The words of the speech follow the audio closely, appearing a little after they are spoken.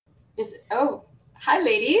Hi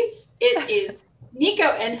ladies. It is Nico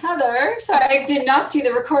and Heather. Sorry, I did not see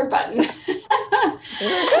the record button.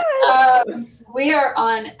 We're good. We are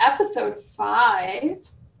on episode 5.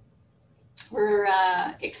 We're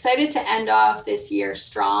excited to end off this year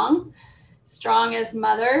strong as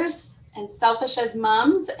mothers and selfish as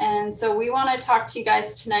moms. And so we want to talk to you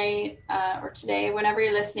guys tonight or today, whenever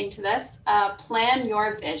you're listening to this, plan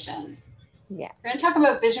your vision. Yeah. We're going to talk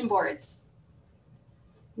about vision boards.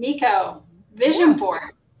 Nico, vision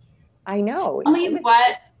board. I know. Tell me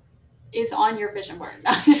what is on your vision board.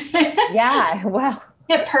 No, yeah, well.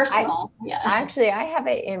 Get personal. Actually, I have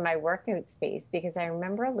it in my workout space because I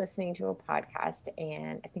remember listening to a podcast,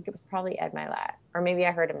 and I think it was probably Ed Milet, or maybe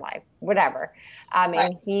I heard him live, whatever.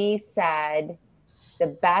 And he said the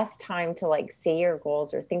best time to say your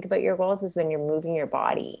goals or think about your goals is when you're moving your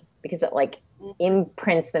body, because it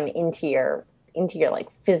imprints them into your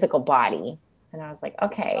physical body. And I was like,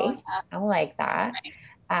 okay, I like that.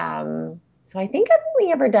 So I think I've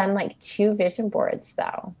only ever done 2 vision boards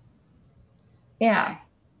though. Yeah.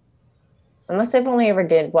 Unless I've only ever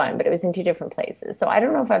did one, but it was in 2 different places. So I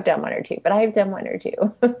don't know if I've done 1 or 2, but I've done 1 or 2.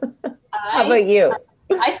 How about you?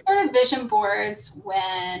 I started vision boards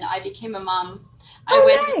when I became a mom. I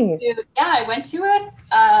went to it.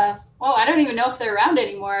 I don't even know if they're around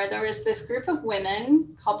anymore. There was this group of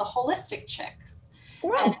women called the Holistic Chicks.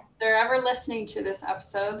 Wow. And if they're ever listening to this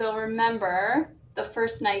episode, they'll remember the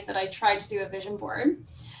first night that I tried to do a vision board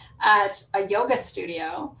at a yoga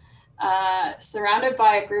studio, surrounded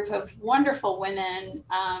by a group of wonderful women.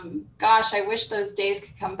 Gosh, I wish those days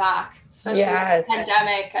could come back, especially with the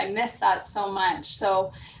pandemic. I miss that so much.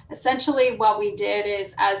 So essentially what we did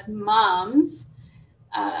is, as moms,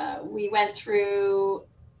 we went through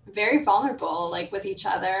very vulnerable, with each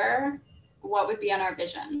other, what would be on our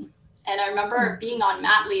vision. And I remember being on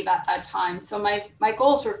mat leave at that time. So my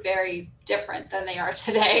goals were very different than they are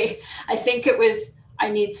today. I think it was, I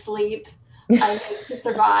need sleep. I need to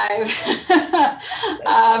survive.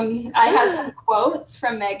 I had some quotes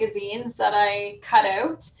from magazines that I cut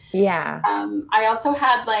out. Yeah. I also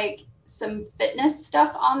had some fitness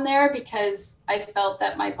stuff on there because I felt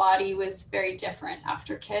that my body was very different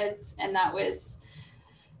after kids. And that was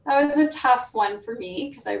a tough one for me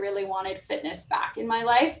because I really wanted fitness back in my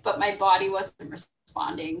life, but my body wasn't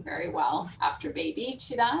responding very well after baby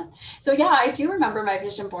to that. So yeah, I do remember my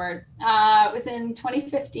vision board. It was in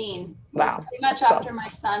 2015. It was pretty much after my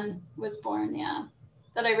son was born,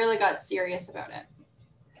 that I really got serious about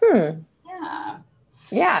it. Yeah.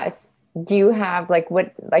 Yes. Do you have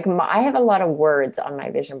I have a lot of words on my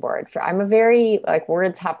vision board. I'm a very,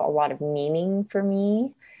 words have a lot of meaning for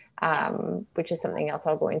me. Which is something else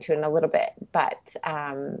I'll go into in a little bit. But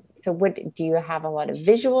so do you have a lot of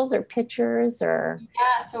visuals or pictures or?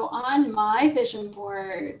 Yeah, so on my vision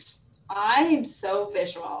board, I am so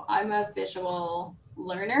visual. I'm a visual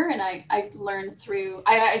learner, and I learn through,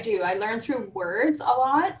 I learn through words a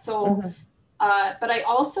lot. So, but I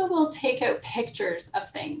also will take out pictures of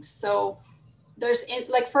things. So there's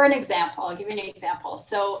for an example, I'll give you an example.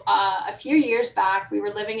 So a few years back, we were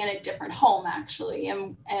living in a different home actually.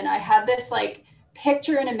 And I had this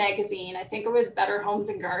picture in a magazine, I think it was Better Homes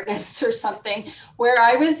and Gardens or something, where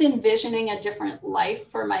I was envisioning a different life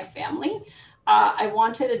for my family. I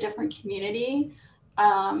wanted a different community.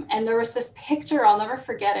 And there was this picture, I'll never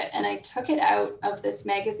forget it. And I took it out of this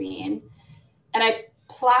magazine and I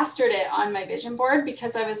plastered it on my vision board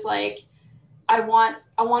because I was like, I want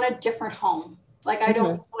a different home. I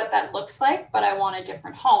don't know what that looks like, but I want a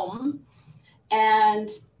different home. And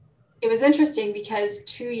it was interesting because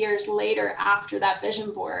 2 years later, after that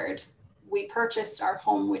vision board, we purchased our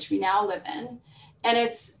home, which we now live in. And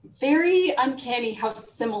it's very uncanny how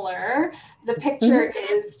similar the picture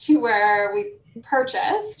is to where we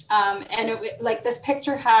purchased. And this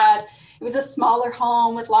picture it was a smaller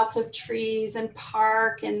home with lots of trees and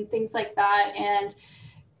park and things like that. And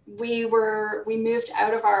we moved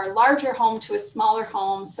out of our larger home to a smaller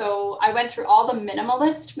home. So I went through all the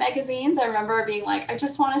minimalist magazines. I remember being like, I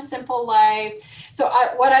just want a simple life. So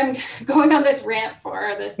what I'm going on this rant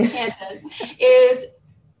for, this tangent, is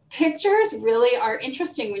pictures really are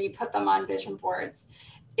interesting when you put them on vision boards.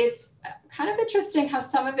 It's kind of interesting how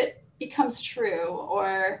some of it becomes true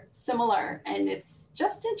or similar, and it's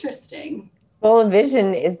just interesting. Well, a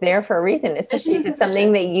vision is there for a reason, especially if it's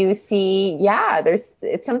something that you see. Yeah,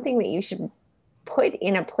 it's something that you should put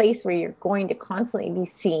in a place where you're going to constantly be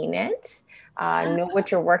seeing it, know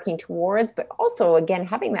what you're working towards, but also, again,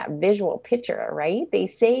 having that visual picture, right? They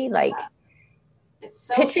say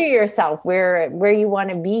picture yourself where you want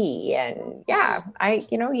to be. And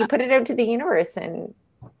you put it out to the universe and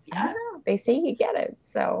I don't know, they say you get it.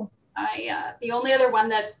 So The only other one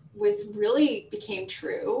that was really became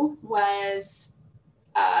true was,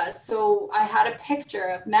 so I had a picture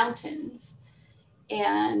of mountains,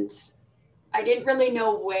 and I didn't really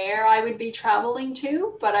know where I would be traveling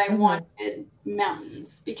to, but I wanted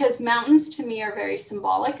mountains, because mountains to me are very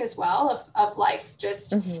symbolic as well of life.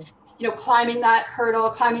 Just, climbing that hurdle,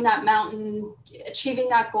 climbing that mountain, achieving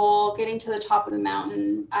that goal, getting to the top of the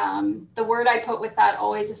mountain. The word I put with that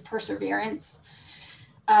always is perseverance.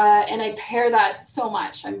 And I pair that so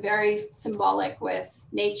much. I'm very symbolic with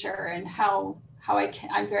nature, and how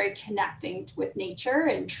I'm very connecting with nature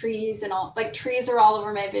and trees and all. Like, trees are all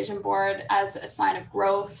over my vision board as a sign of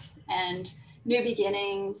growth and new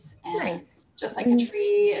beginnings. And just like a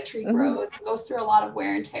tree grows and goes through a lot of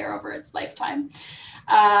wear and tear over its lifetime.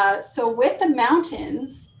 So with the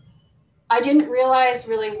mountains, I didn't realize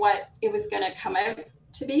really what it was going to come out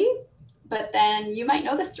to be. But then you might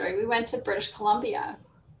know the story. We went to British Columbia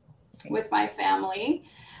with my family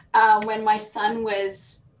when my son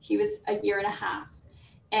was a year and a half.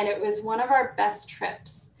 And it was one of our best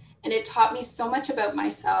trips. And it taught me so much about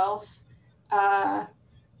myself.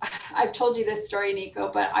 I've told you this story,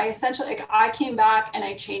 Nico, but I came back and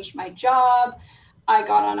I changed my job. I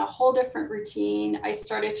got on a whole different routine. I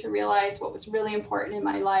started to realize what was really important in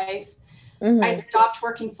my life. I stopped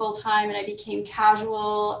working full time, and I became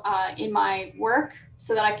casual in my work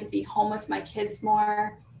so that I could be home with my kids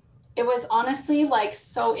more. It was honestly like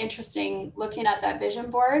so interesting looking at that vision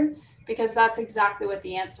board, because that's exactly what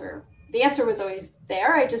the answer was always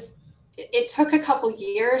there. It took a couple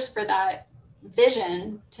years for that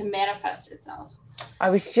vision to manifest itself. I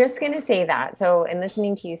was just going to say that. So in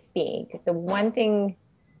listening to you speak, the one thing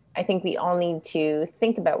I think we all need to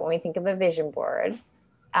think about when we think of a vision board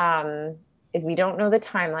is we don't know the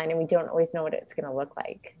timeline, and we don't always know what it's going to look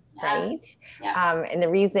like. Right. Yeah. And the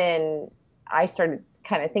reason I started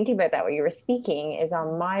kind of thinking about that while you were speaking is,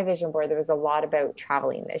 on my vision board, there was a lot about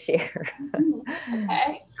traveling this year.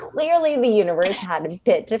 Okay. Clearly the universe had a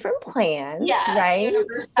bit different plans, right?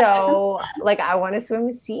 So like, I want to swim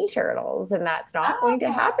with sea turtles, and that's not going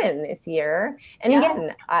to happen this year.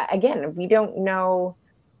 And again, we don't know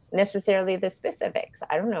necessarily the specifics.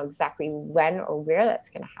 I don't know exactly when or where that's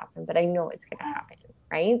going to happen, but I know it's going to happen,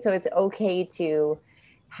 right? So it's okay to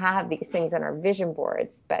have these things on our vision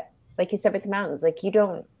boards, but like you said with the mountains, like you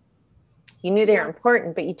knew they're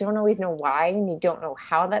important, but you don't always know why, and you don't know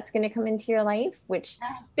how that's going to come into your life, which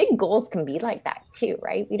big goals can be like that too,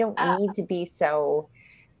 right? We don't need to be so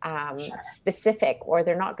specific, or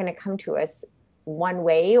they're not going to come to us one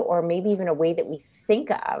way, or maybe even a way that we think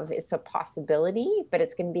of is a possibility, but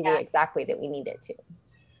it's going to be the exact way that we need it to.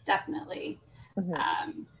 Definitely.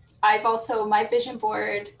 I've also, my vision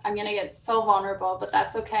board, I'm going to get so vulnerable, but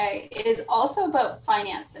that's okay. It is also about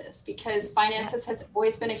finances, because finances has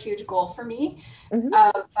always been a huge goal for me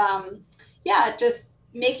of, just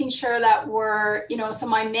making sure that we're, so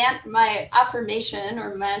my affirmation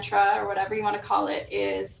or mantra or whatever you want to call it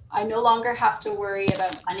is, I no longer have to worry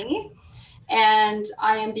about money, and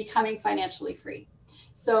I am becoming financially free.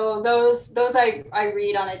 So those I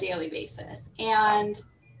read on a daily basis. And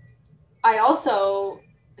I also,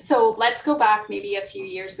 so let's go back maybe a few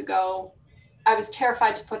years ago. I was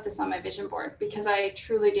terrified to put this on my vision board, because I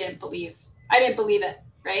truly didn't believe it,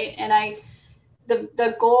 right? And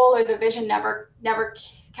the goal or the vision never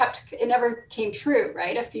came true,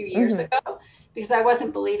 right? A few years ago, because I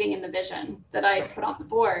wasn't believing in the vision that I had put on the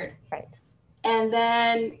board. Right. And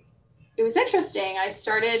then it was interesting. I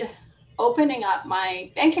started opening up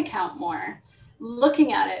my bank account more,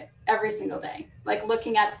 looking at it every single day, like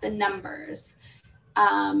looking at the numbers,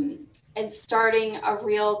 and starting a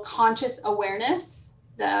real conscious awareness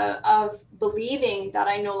of believing that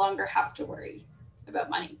I no longer have to worry about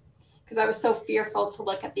money, because I was so fearful to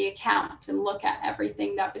look at the account and look at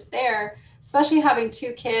everything that was there, especially having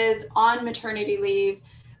 2 kids on maternity leave,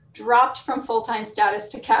 dropped from full-time status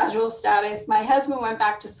to casual status. My husband went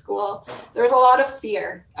back to school. There was a lot of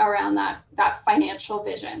fear around that financial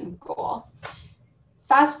vision goal.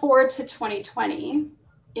 Fast forward to 2020,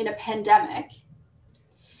 in a pandemic,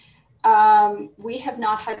 we have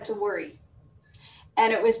not had to worry.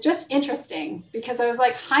 And it was just interesting, because I was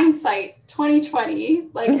like, hindsight 2020,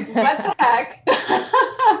 like what the heck?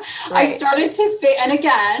 I started to and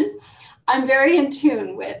again, I'm very in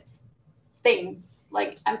tune with things,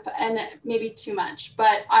 like, and maybe too much,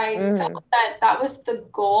 but I felt that was the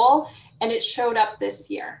goal, and it showed up this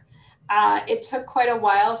year. It took quite a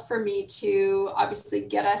while for me to obviously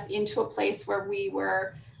get us into a place where we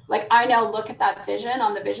were like, I now look at that vision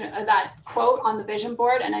on the vision, that quote on the vision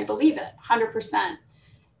board, and I believe it 100%.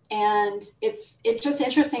 And it's just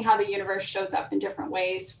interesting how the universe shows up in different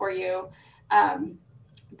ways for you.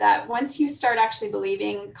 That once you start actually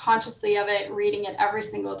believing consciously of it, reading it every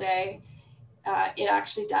single day, it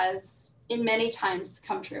actually does in many times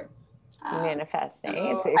come true. Manifesting.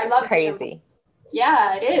 So It's I love crazy.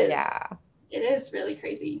 Yeah, it is. Yeah. It is really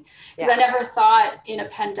crazy. Because I never thought in a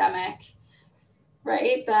pandemic,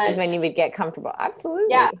 right, that is when you would get comfortable. Absolutely.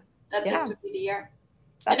 Yeah, that this would be the year.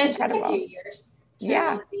 That's and it incredible. took a few years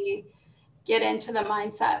to really get into the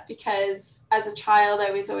mindset, because as a child,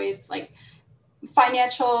 I was always like,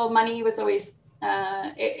 financial money was always,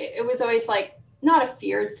 it was always like not a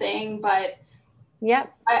feared thing, but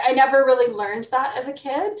I never really learned that as a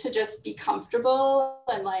kid, to just be comfortable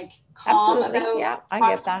and like calm about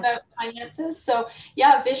about finances. So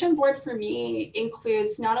vision board for me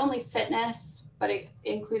includes not only fitness, but it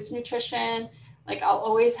includes nutrition. Like I'll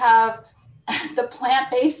always have the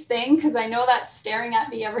plant-based thing, because I know that's staring at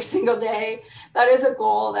me every single day. That is a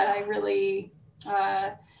goal that I really,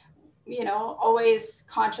 always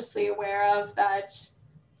consciously aware of, that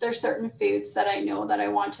there's certain foods that I know that I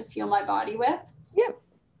want to fuel my body with.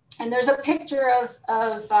 And there's a picture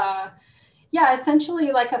of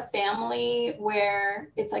essentially like a family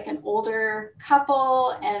where it's like an older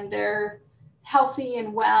couple and they're healthy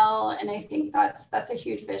and well. And I think that's a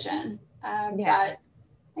huge vision. That,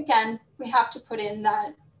 again, we have to put in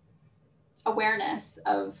that awareness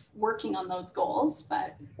of working on those goals.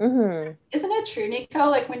 But isn't it true, Nico?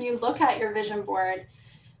 Like when you look at your vision board,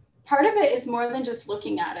 part of it is more than just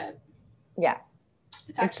looking at it.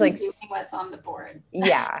 It's actually like doing what's on the board.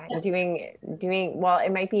 doing well.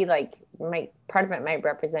 It might be like, part of it might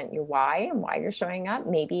represent your why and why you're showing up,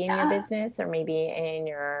 maybe in your business or maybe in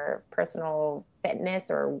your personal fitness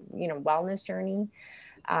or wellness journey.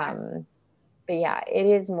 But it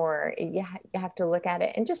is more, you have to look at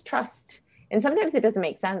it and just trust. And sometimes it doesn't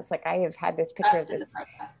make sense. Like I have had this picture of this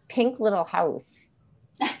pink little house.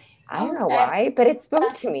 I don't know why, but it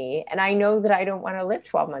spoke to me. And I know that I don't want to live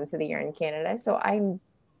 12 months of the year in Canada. So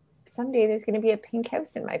someday there's going to be a pink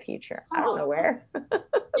house in my future. I don't know where.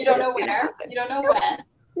 You don't know where. You don't know when.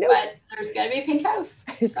 But there's going to be a pink house.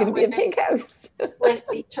 There's going to be a pink house. With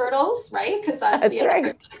sea turtles, right? Because that's the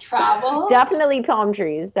other travel. Definitely palm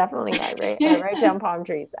trees. Definitely. I write down palm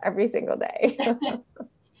trees every single day.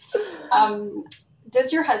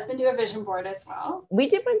 Does your husband do a vision board as well? We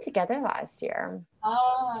did one together last year.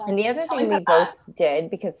 Oh, and the other thing we both did,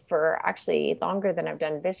 because for actually longer than I've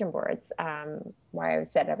done vision boards, why I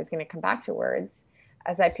said I was going to come back to words,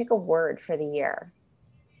 as I pick a word for the year,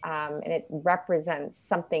 and it represents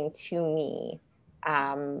something to me.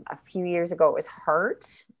 A few years ago, it was heart,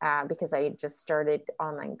 because I had just started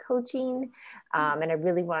online coaching, and I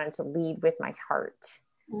really wanted to lead with my heart.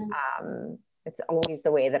 It's always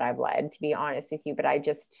the way that I've led, to be honest with you. But I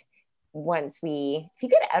just, if you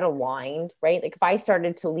get out of line, right? Like if I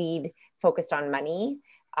started to lead focused on money,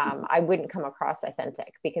 I wouldn't come across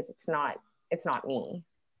authentic, because it's not me.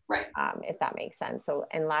 Right. If that makes sense. So,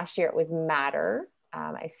 and last year it was matter.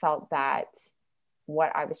 I felt that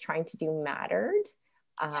what I was trying to do mattered.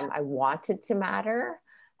 I wanted to matter.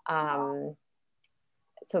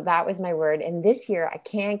 So that was my word. And this year I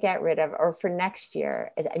can't get rid of, or for next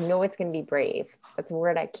year, I know it's going to be brave. That's a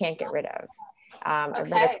word I can't get rid of. I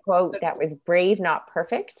read a quote that was brave, not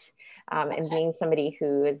perfect. And being somebody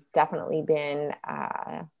who has definitely been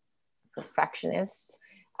a perfectionist,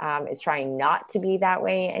 is trying not to be that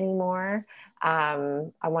way anymore. I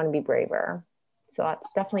want to be braver. So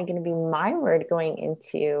that's definitely going to be my word going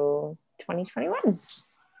into 2021.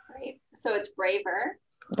 Right. So it's braver.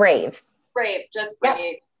 Brave, just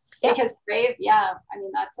brave. Yep. Because brave, I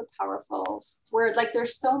mean, that's a powerful word. Like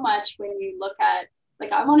there's so much when you look at,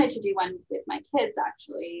 like I wanted to do one with my kids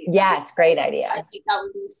actually. Yes, great idea. I think that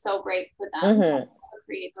would be so great for them to also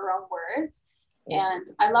create their own words. And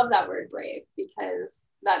I love that word brave, because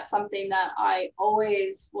that's something that I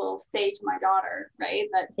always will say to my daughter, right?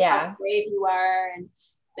 That how brave you are, and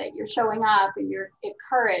that you're showing up, and you have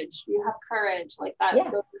courage, like that. Those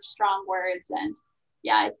are strong words. And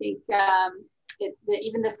I think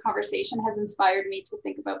even this conversation has inspired me to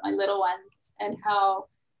think about my little ones and how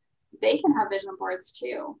they can have vision boards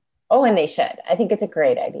too. Oh, and they should. I think it's a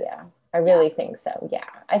great idea. I really think so. Yeah.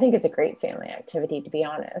 I think it's a great family activity, to be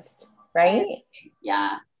honest. Right?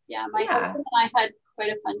 My husband and I had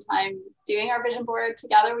quite a fun time doing our vision board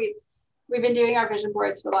together. We've been doing our vision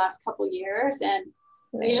boards for the last couple of years, and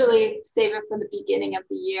we usually save it for the beginning of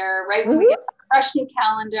the year, right? When we get a fresh new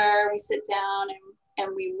calendar, we sit down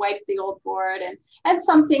and we wipe the old board, and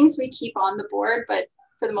some things we keep on the board, but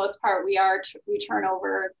for the most part, we turn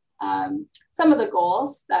over some of the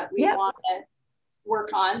goals that we want to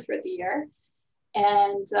work on throughout the year.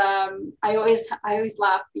 And I always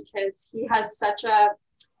laugh because he has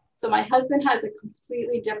so my husband has a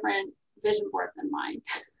completely different vision board than mine.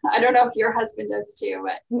 I don't know if your husband does too,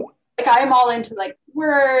 but like I'm all into like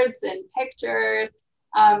words and pictures.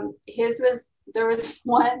 There was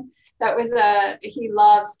one that was he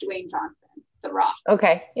loves Dwayne Johnson, The Rock.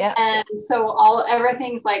 Okay. Yeah. And so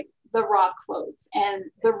everything's like The Rock quotes and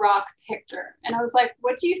The Rock picture. And I was like,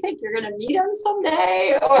 what do you think? You're going to meet him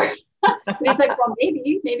someday? Or he's like, well,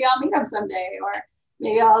 maybe I'll meet him someday. Or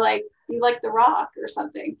maybe I'll like be like The Rock or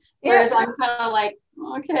something. Yeah. Whereas I'm kind of like,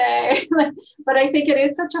 okay. But I think it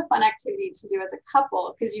is such a fun activity to do as a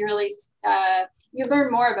couple because you really, you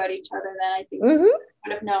learn more about each other than I think you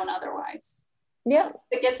would have known otherwise. Yeah.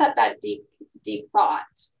 It gets at that deep thought.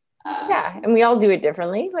 Yeah, and we all do it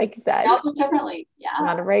differently, like you said. We all do it differently, yeah.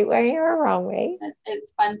 Not a right way or a wrong way.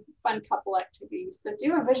 It's fun couple activities. So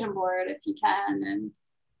do a vision board if you can. And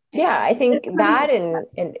yeah, I think that and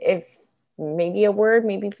if maybe a word,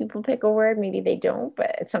 maybe people pick a word, maybe they don't,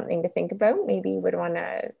 but it's something to think about. Maybe you would want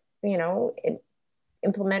to,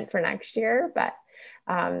 implement for next year. But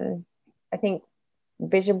I think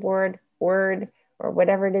vision board, word, or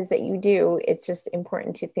whatever it is that you do, it's just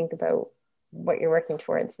important to think about what you're working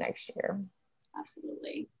towards next year.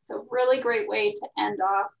 Absolutely. So really great way to end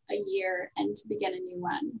off a year and to begin a new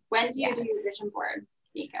one. When do you do your vision board,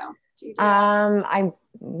 Nico? I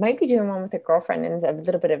might be doing one with a girlfriend and a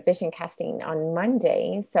little bit of vision casting on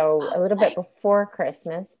Monday. So a little bit before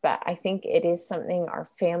Christmas, but I think it is something our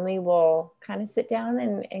family will kind of sit down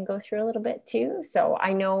and go through a little bit too. So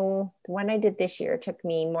I know the one I did this year took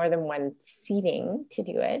me more than one seating to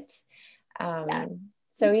do it.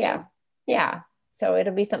 Yeah. So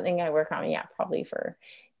it'll be something I work on. Yeah. Probably for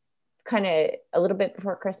kind of a little bit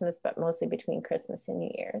before Christmas, but mostly between Christmas and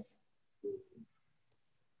New Year's.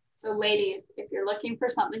 So ladies, if you're looking for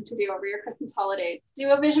something to do over your Christmas holidays,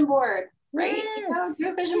 do a vision board, right? Yes.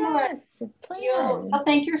 Do a vision board. You'll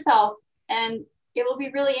thank yourself and it will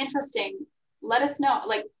be really interesting. Let us know.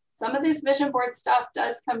 Like some of this vision board stuff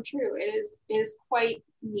does come true. It is quite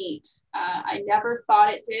neat. I never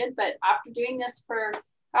thought it did, but after doing this for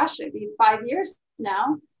it'd be 5 years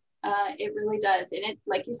now. It really does. And it,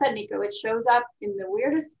 like you said, Nico, it shows up in the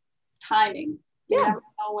weirdest timing. You never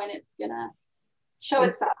know when it's gonna show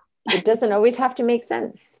itself. It doesn't always have to make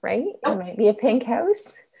sense, right? Nope. It might be a pink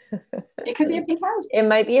house. It could be a pink house. It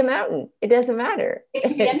might be a mountain. It doesn't matter.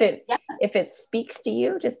 If it speaks to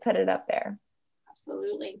you, just put it up there.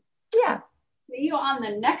 Absolutely. Yeah. See you on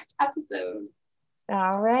the next episode.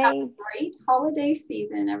 All right. Have a great holiday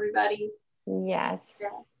season, everybody. Yes. Yeah.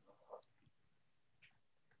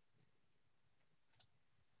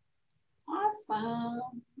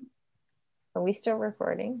 Awesome. Are we still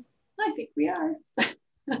recording? I think we are.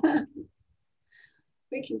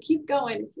 We can keep going if you